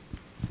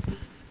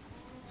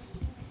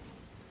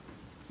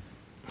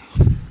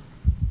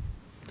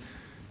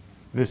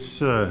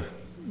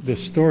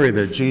This story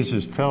that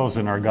Jesus tells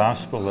in our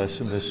gospel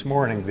lesson this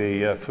morning,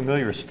 the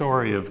familiar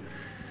story of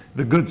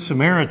the Good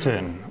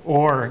Samaritan,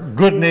 or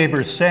Good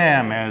Neighbor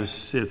Sam,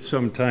 as it's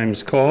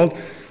sometimes called,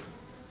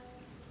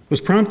 was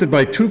prompted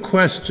by two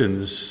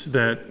questions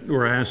that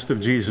were asked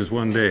of Jesus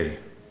one day.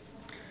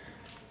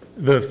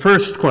 The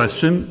first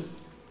question,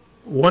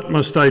 what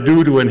must I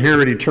do to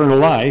inherit eternal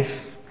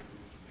life,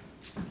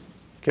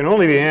 can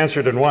only be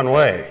answered in one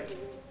way.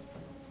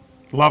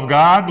 Love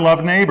God,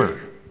 love neighbor.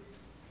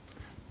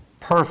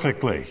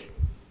 Perfectly.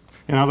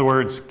 In other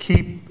words,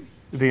 keep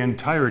the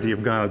entirety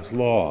of God's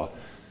law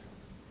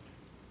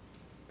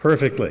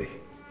perfectly.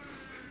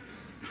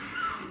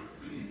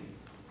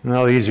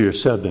 Well, easier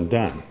said than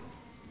done.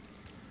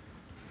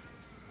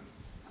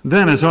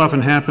 Then, as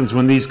often happens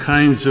when these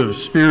kinds of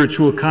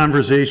spiritual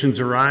conversations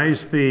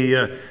arise,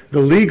 the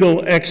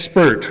legal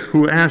expert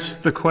who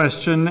asked the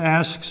question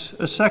asks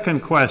a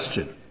second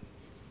question.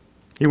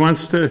 He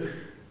wants to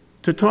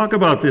talk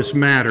about this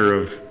matter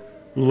of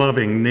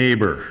loving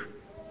neighbor,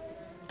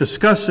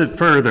 discuss it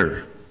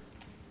further,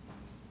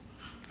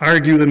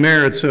 argue the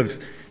merits of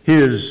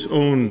his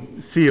own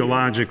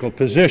theological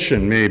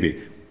position,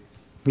 maybe.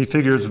 He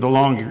figures the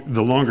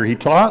longer he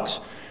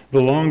talks,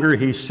 the longer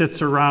he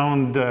sits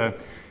around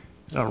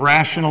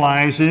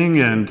rationalizing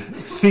and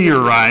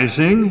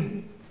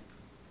theorizing,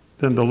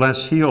 then the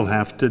less he'll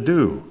have to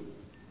do.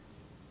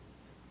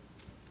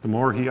 The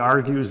more he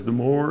argues, the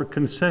more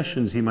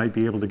concessions he might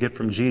be able to get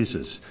from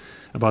Jesus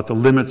about the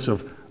limits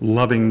of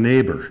loving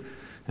neighbor.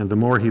 And the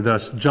more he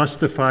thus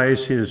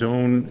justifies his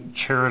own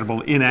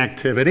charitable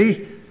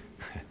inactivity,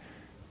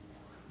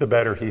 the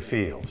better he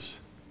feels.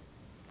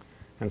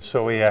 And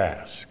so he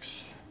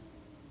asks,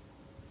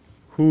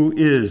 who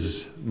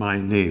is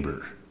my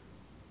neighbor?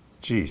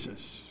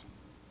 Jesus.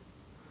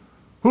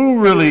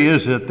 Who really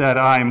is it that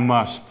I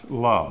must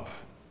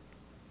love?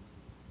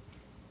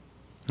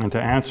 And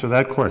to answer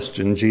that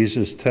question,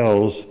 Jesus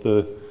tells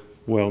the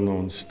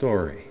well-known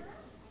story.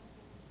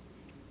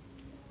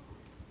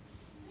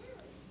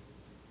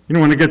 You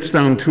know, when it gets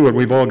down to it,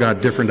 we've all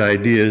got different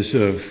ideas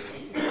of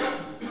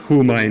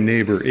who my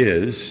neighbor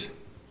is.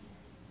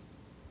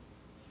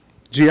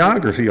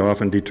 Geography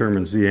often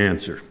determines the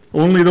answer.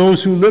 Only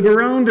those who live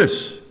around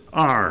us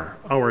are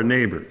our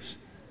neighbors.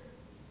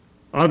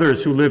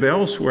 Others who live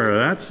elsewhere,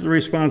 that's the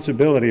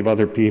responsibility of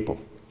other people.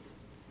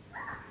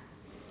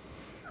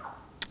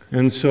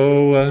 And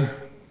so,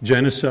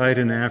 genocide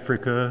in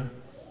Africa,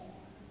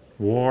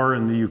 war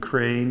in the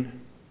Ukraine,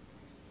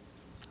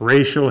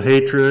 racial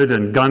hatred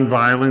and gun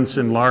violence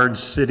in large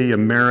city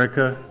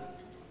America,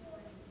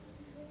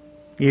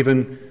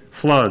 even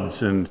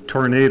floods and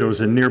tornadoes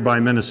in nearby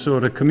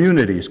Minnesota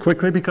communities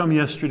quickly become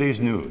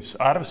yesterday's news.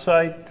 Out of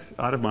sight,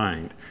 out of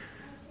mind.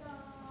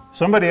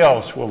 Somebody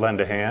else will lend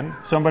a hand.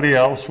 Somebody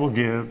else will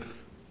give.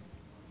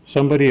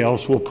 Somebody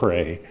else will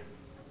pray.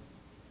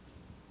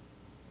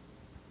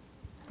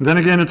 And then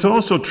again, it's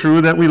also true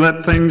that we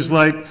let things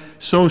like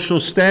social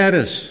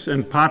status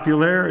and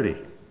popularity,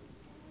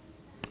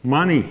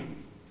 money,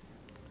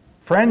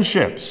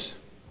 friendships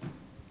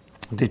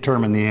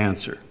determine the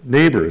answer.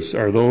 Neighbors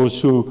are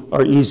those who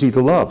are easy to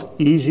love,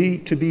 easy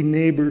to be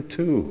neighbor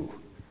to.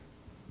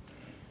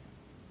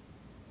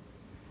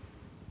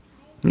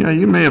 Yeah,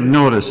 you may have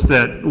noticed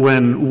that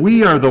when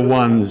we are the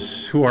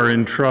ones who are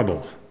in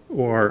trouble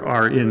or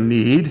are in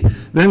need,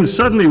 then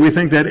suddenly we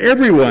think that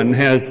everyone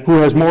who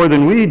has more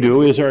than we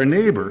do is our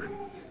neighbor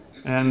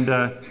and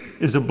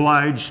is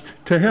obliged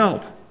to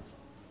help.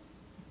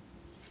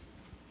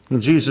 In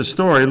Jesus'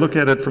 story, look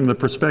at it from the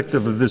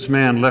perspective of this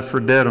man left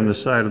for dead on the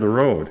side of the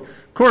road.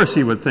 Of course,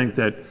 he would think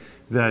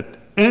that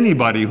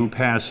anybody who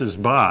passes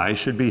by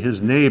should be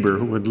his neighbor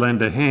who would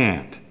lend a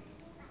hand.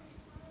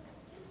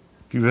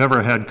 If you've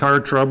ever had car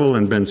trouble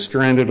and been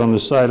stranded on the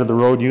side of the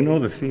road, you know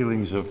the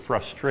feelings of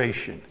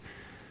frustration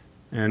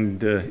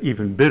and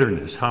even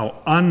bitterness,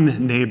 how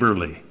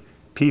unneighborly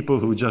people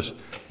who just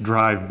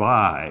drive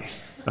by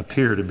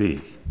appear to be.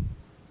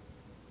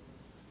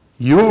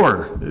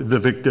 You're the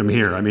victim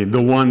here. I mean,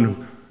 the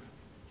one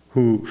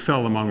who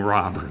fell among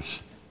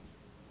robbers.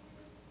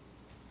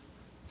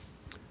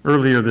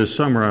 Earlier this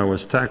summer, I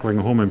was tackling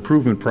a home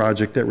improvement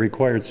project that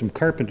required some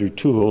carpentry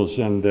tools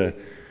and the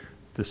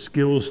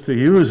skills to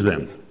use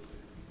them.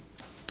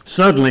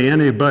 Suddenly,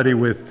 anybody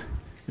with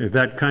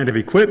that kind of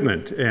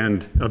equipment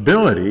and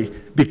ability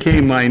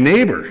became my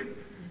neighbor.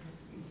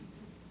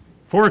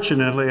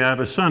 Fortunately, I have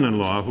a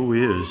son-in-law who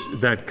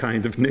is that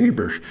kind of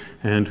neighbor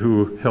and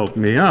who helped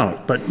me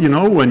out. But you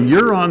know, when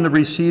you're on the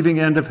receiving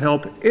end of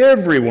help,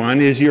 everyone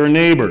is your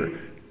neighbor.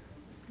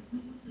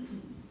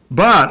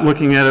 But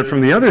looking at it from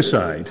the other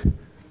side,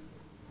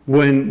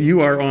 when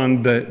you are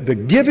on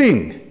the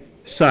giving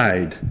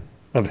side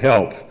of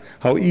help,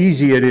 how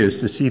easy it is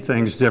to see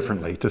things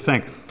differently, to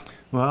think,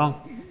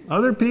 well,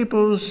 other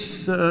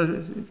people's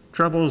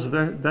troubles,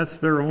 that's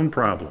their own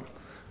problem.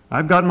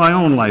 I've got my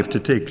own life to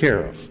take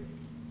care of.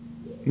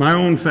 My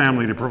own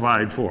family to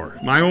provide for,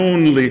 my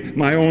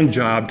own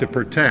job to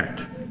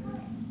protect.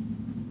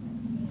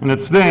 And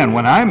it's then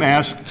when I'm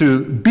asked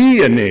to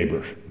be a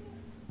neighbor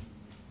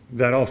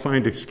that I'll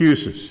find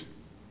excuses.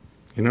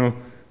 You know,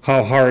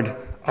 how hard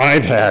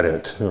I've had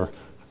it, or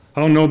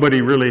how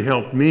nobody really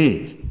helped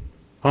me,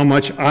 how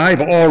much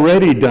I've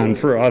already done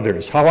for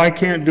others, how I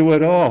can't do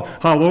it all,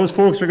 how those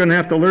folks are going to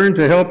have to learn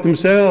to help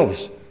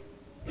themselves.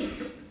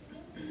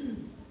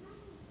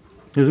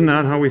 Isn't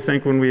that how we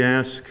think when we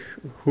ask,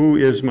 who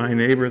is my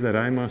neighbor that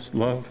I must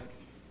love?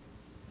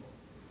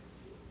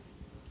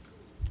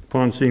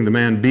 Upon seeing the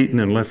man beaten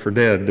and left for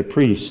dead, the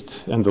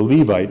priest and the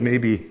Levite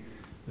maybe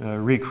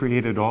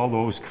recreated all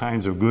those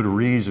kinds of good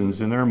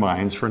reasons in their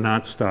minds for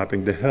not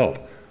stopping to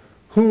help.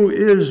 Who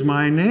is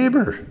my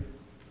neighbor?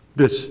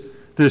 This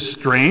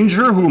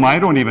stranger whom I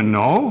don't even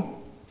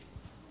know?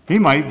 He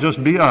might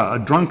just be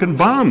a drunken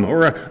bum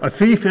or a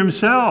thief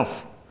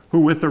himself, who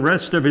with the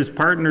rest of his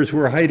partners who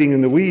are hiding in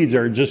the weeds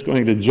are just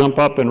going to jump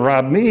up and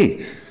rob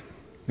me.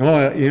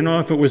 Oh, you know,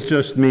 if it was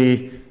just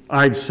me,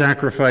 I'd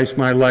sacrifice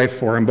my life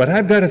for him. But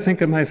I've got to think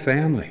of my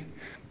family,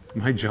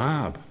 my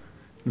job,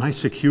 my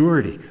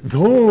security.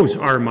 Those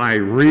are my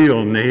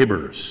real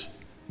neighbors.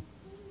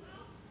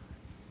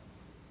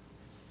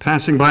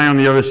 Passing by on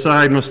the other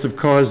side must have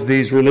caused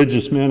these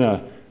religious men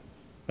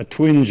a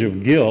twinge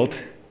of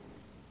guilt.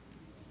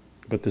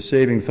 But the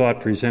saving thought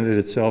presented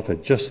itself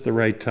at just the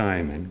right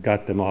time and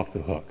got them off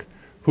the hook.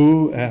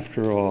 Who,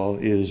 after all,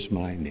 is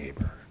my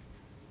neighbor?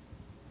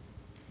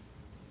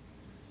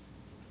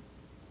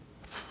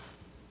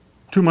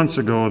 2 months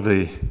ago,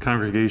 the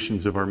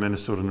congregations of our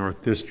Minnesota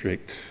North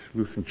District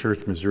Lutheran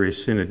Church Missouri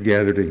Synod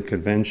gathered in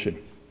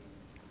convention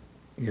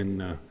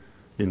in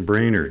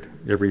Brainerd.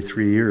 Every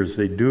 3 years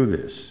they do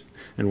this.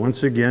 And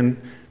once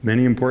again,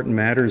 many important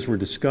matters were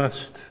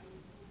discussed,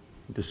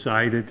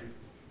 decided.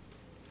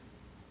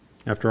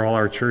 After all,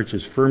 our church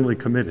is firmly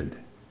committed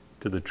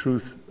to the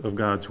truth of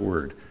God's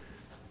Word.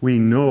 We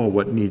know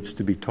what needs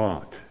to be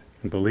taught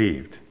and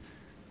believed.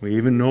 We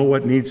even know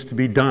what needs to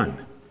be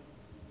done.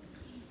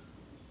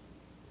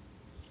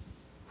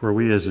 Where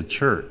we as a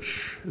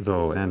church,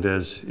 though, and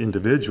as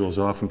individuals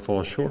often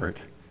fall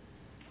short,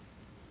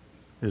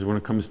 is when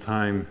it comes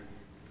time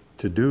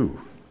to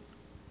do.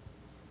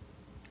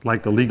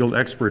 Like the legal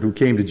expert who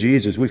came to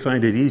Jesus, we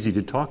find it easy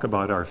to talk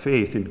about our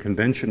faith in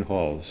convention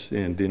halls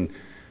and in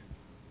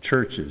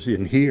churches,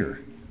 in here.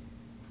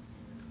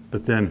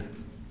 But then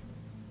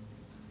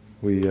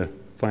we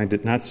find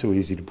it not so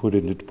easy to put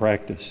it into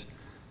practice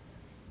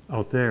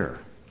out there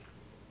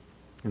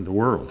in the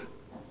world.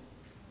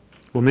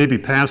 We'll maybe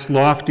pass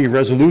lofty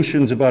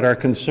resolutions about our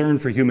concern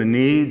for human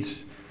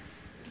needs,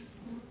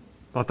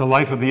 about the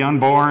life of the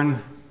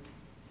unborn,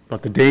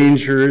 about the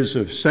dangers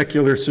of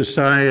secular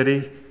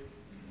society,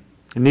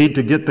 the need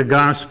to get the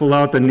gospel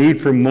out, the need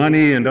for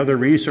money and other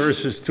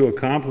resources to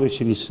accomplish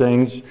these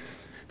things.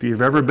 If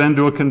you've ever been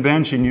to a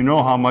convention, you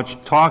know how much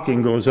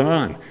talking goes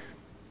on.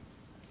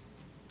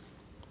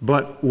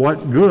 But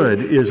what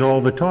good is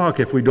all the talk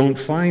if we don't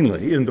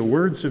finally, in the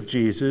words of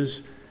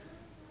Jesus,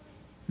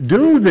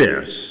 do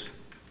this?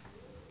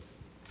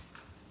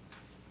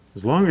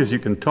 As long as you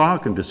can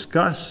talk and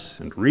discuss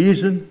and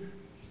reason,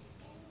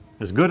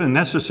 as good and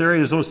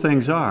necessary as those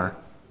things are,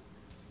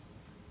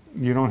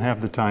 you don't have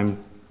the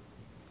time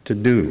to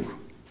do.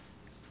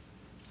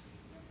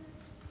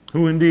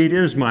 Who indeed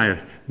is my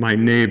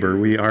neighbor,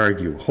 we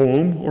argue,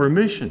 home or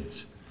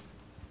missions,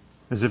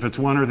 as if it's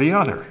one or the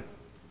other.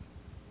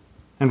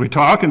 And we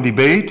talk and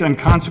debate, and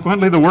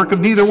consequently the work of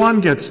neither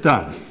one gets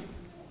done.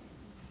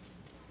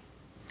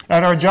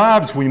 At our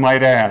jobs, we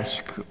might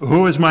ask,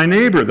 who is my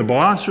neighbor, the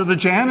boss or the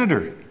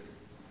janitor?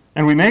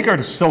 And we make our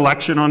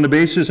selection on the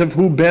basis of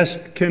who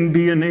best can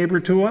be a neighbor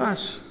to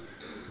us.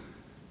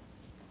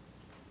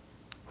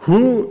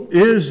 Who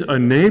is a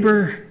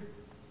neighbor,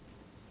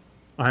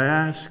 I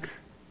ask,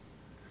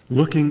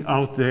 looking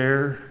out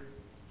there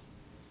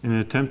in an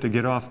attempt to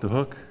get off the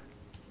hook?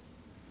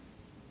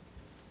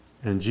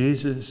 And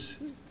Jesus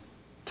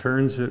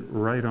turns it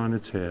right on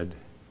its head,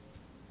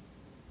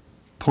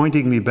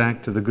 pointing me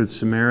back to the Good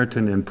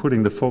Samaritan and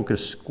putting the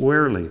focus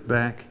squarely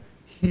back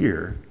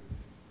here,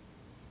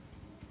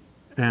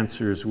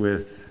 answers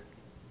with,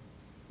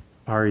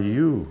 are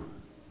you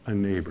a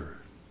neighbor?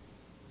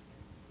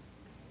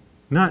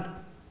 Not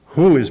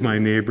who is my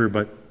neighbor,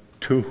 but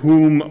to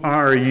whom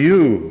are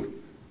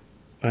you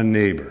a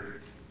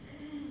neighbor?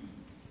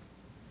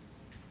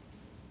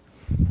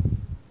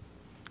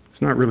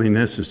 It's not really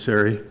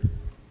necessary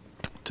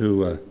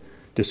to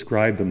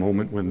describe the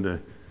moment when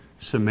the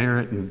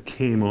Samaritan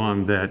came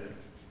on that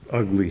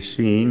ugly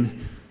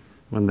scene,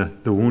 when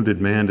the wounded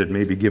man had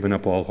maybe given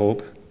up all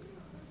hope.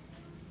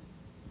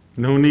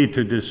 No need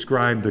to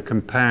describe the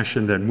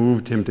compassion that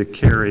moved him to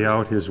carry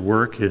out his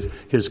work,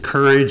 his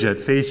courage at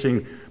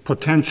facing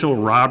potential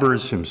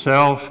robbers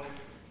himself,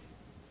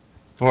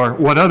 or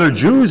what other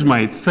Jews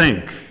might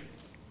think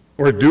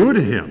or do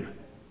to him,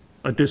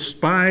 a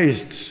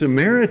despised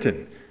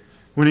Samaritan,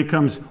 when he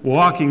comes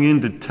walking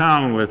into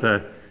town with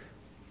a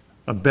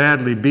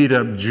badly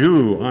beat-up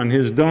Jew on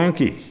his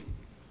donkey.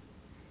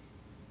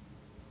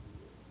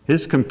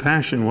 His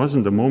compassion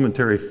wasn't a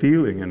momentary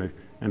feeling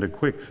and a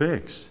quick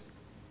fix.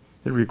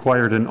 It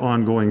required an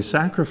ongoing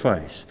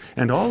sacrifice.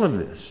 And all of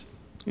this,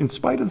 in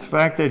spite of the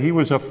fact that he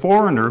was a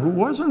foreigner who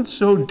wasn't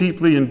so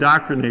deeply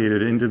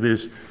indoctrinated into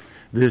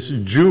this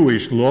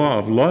Jewish law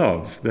of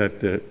love that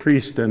the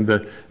priest and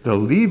the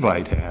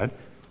Levite had,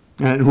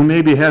 and who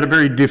maybe had a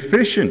very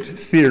deficient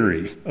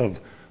theory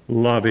of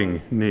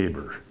loving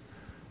neighbor.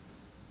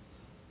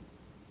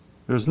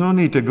 There's no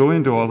need to go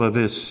into all of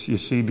this, you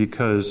see,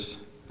 because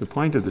the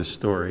point of this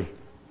story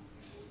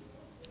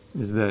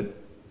is that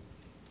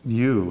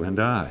you and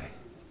I,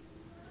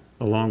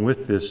 along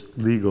with this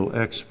legal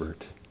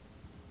expert,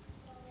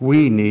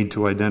 we need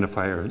to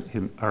identify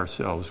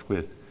ourselves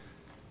with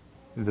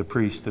the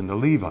priest and the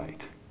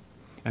Levite.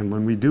 And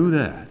when we do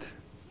that,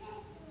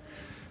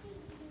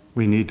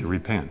 we need to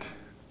repent.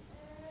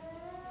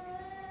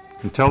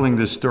 In telling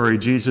this story,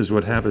 Jesus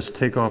would have us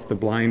take off the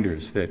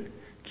blinders that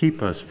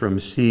keep us from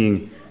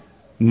seeing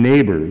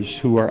neighbors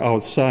who are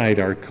outside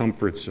our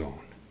comfort zone.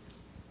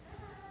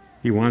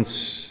 He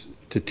wants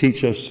to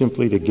teach us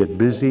simply to get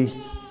busy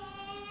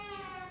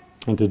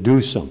and to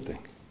do something,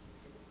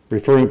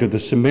 referring to the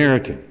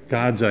Samaritan,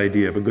 God's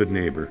idea of a good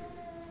neighbor.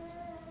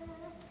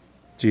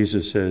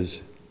 Jesus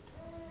says,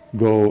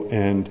 go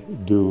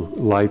and do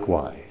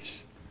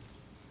likewise.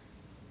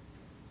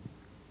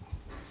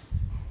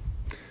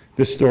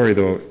 This story,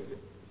 though,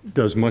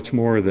 does much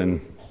more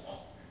than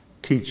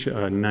teach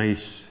a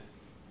nice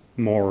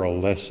moral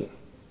lesson.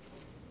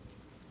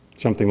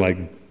 Something like,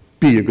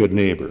 be a good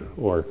neighbor,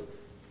 or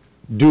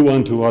do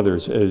unto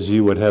others as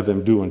you would have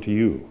them do unto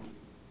you.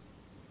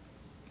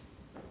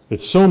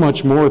 It's so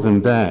much more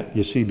than that,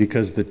 you see,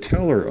 because the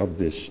teller of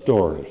this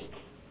story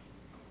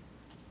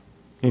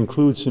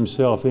includes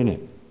himself in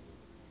it.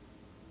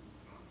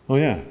 Oh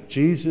yeah,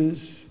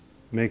 Jesus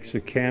makes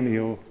a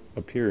cameo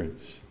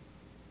appearance.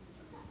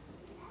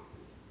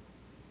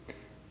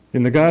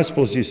 In the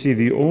Gospels, you see,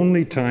 the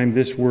only time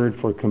this word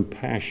for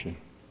compassion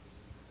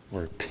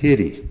or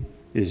pity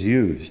is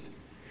used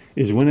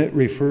is when it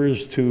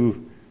refers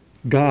to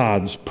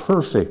God's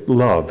perfect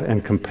love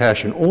and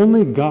compassion.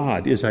 Only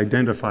God is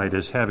identified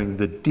as having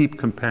the deep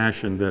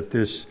compassion that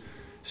this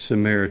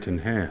Samaritan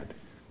had.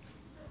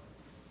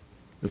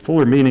 The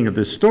fuller meaning of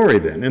this story,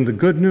 then, and the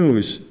good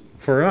news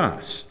for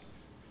us,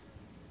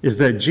 is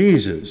that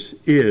Jesus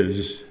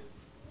is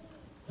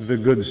the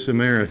Good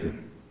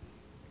Samaritan.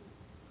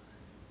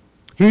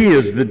 He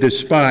is the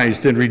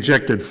despised and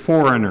rejected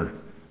foreigner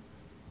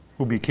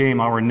who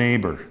became our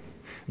neighbor,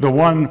 the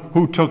one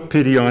who took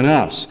pity on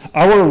us.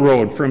 Our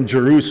road from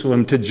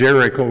Jerusalem to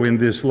Jericho in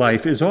this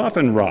life is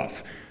often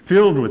rough,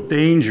 filled with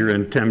danger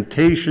and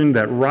temptation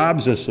that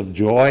robs us of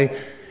joy,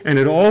 and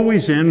it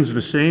always ends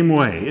the same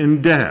way,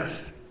 in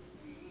death.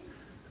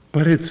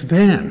 But it's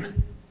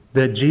then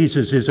that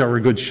Jesus is our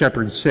good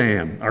shepherd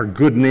Sam, our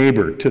good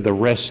neighbor to the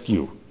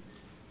rescue.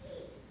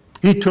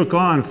 He took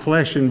on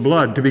flesh and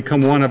blood to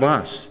become one of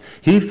us.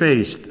 He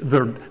faced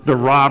the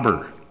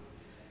robber,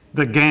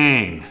 the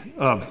gang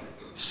of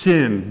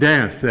sin,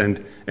 death,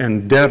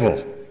 and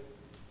devil.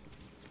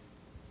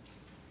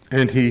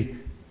 And he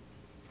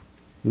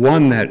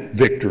won that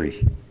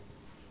victory.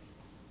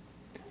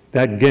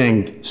 That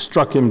gang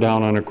struck him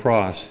down on a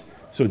cross,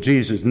 so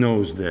Jesus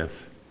knows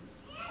death,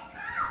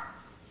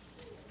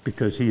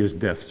 because he is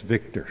death's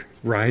victor,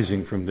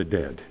 rising from the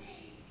dead,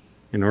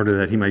 in order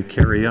that he might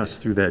carry us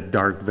through that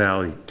dark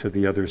valley to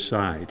the other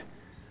side.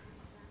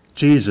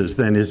 Jesus,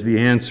 then, is the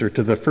answer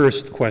to the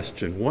first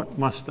question, what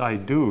must I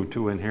do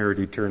to inherit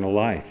eternal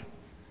life?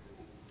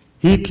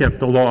 He kept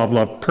the law of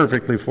love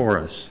perfectly for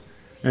us,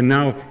 and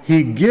now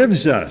he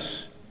gives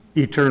us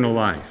eternal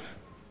life.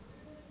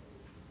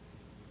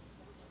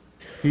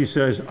 He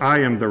says, I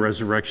am the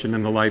resurrection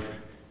and the life.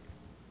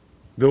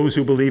 Those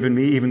who believe in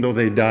me, even though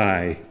they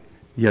die,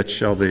 yet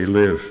shall they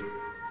live.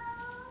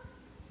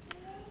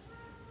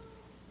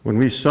 When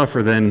we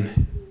suffer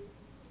then,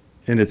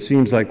 and it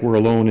seems like we're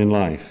alone in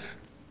life,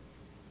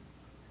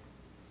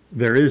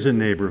 there is a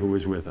neighbor who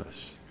is with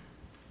us.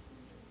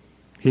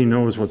 He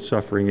knows what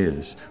suffering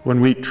is.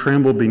 When we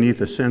tremble beneath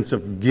a sense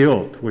of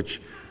guilt,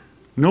 which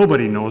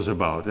nobody knows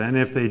about, and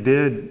if they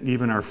did,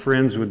 even our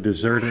friends would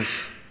desert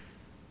us.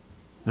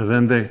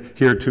 And then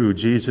here too,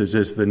 Jesus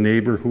is the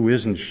neighbor who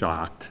isn't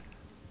shocked.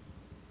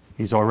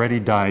 He's already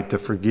died to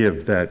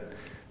forgive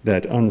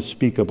that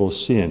unspeakable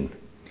sin.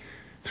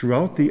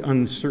 Throughout the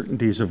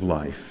uncertainties of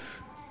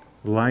life,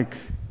 like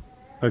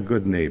a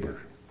good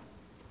neighbor,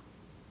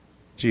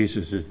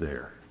 Jesus is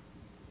there.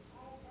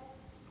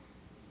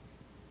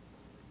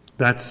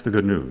 That's the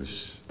good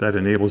news that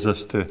enables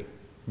us to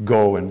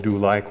go and do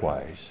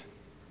likewise.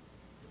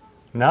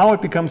 Now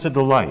it becomes a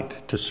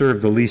delight to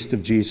serve the least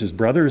of Jesus'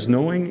 brothers,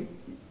 knowing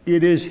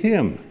it is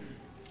him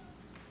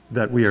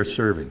that we are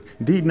serving.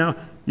 Indeed, now,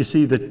 you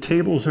see, the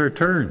tables are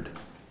turned.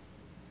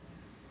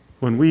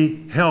 When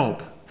we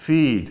help,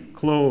 feed,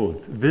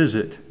 clothe,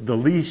 visit the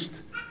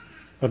least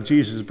of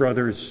Jesus'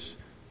 brothers,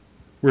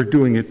 we're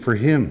doing it for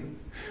him.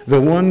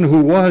 The one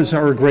who was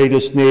our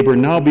greatest neighbor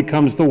now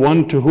becomes the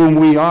one to whom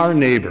we are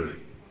neighbor.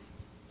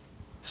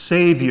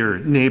 Savior,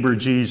 neighbor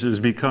Jesus,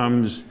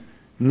 becomes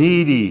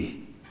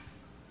needy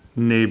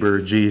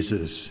neighbor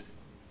Jesus.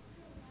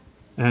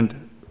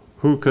 And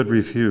who could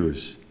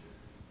refuse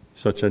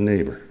such a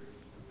neighbor?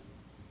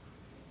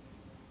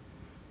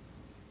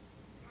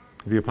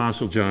 The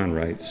Apostle John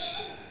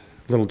writes,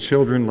 "Little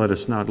children, let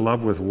us not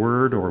love with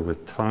word or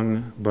with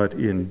tongue, but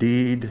in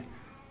deed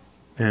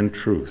and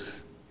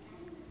truth."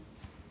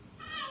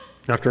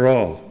 After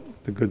all,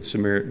 the Good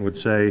Samaritan would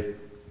say,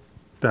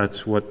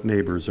 that's what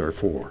neighbors are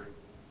for.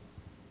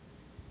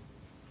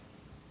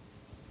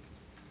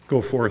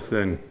 Go forth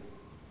then,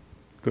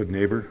 good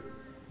neighbor,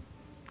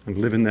 and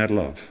live in that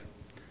love.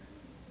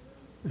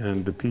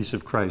 And the peace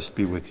of Christ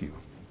be with you.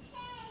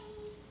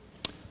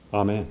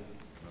 Amen.